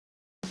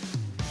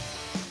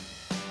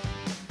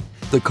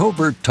The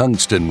Kovert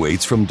Tungsten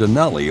weights from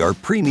Denali are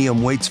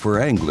premium weights for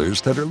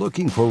anglers that are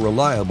looking for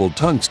reliable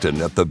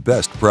tungsten at the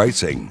best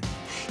pricing.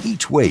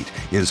 Each weight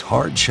is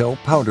hard shell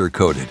powder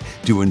coated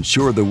to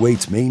ensure the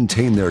weights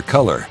maintain their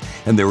color,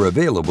 and they're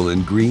available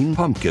in green,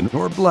 pumpkin,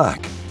 or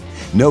black.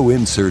 No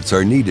inserts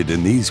are needed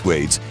in these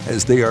weights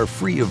as they are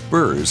free of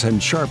burrs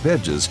and sharp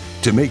edges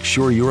to make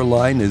sure your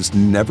line is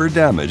never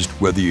damaged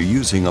whether you're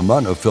using a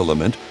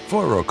monofilament,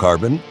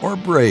 fluorocarbon, or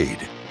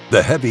braid.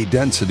 The heavy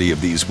density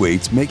of these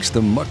weights makes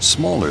them much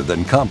smaller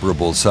than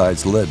comparable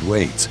sized lead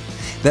weights.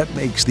 That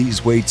makes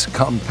these weights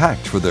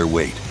compact for their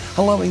weight,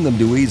 allowing them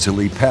to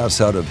easily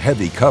pass out of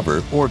heavy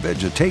cover or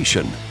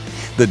vegetation.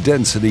 The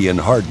density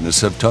and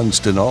hardness of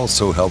tungsten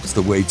also helps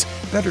the weights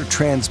better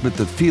transmit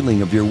the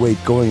feeling of your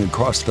weight going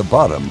across the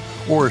bottom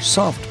or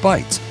soft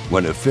bites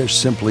when a fish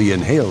simply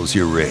inhales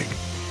your rig.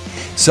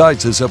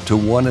 Sizes up to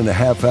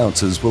 1.5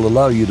 ounces will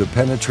allow you to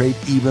penetrate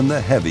even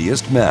the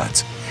heaviest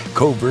mats.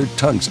 Kovert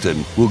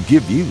Tungsten will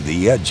give you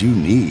the edge you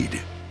need.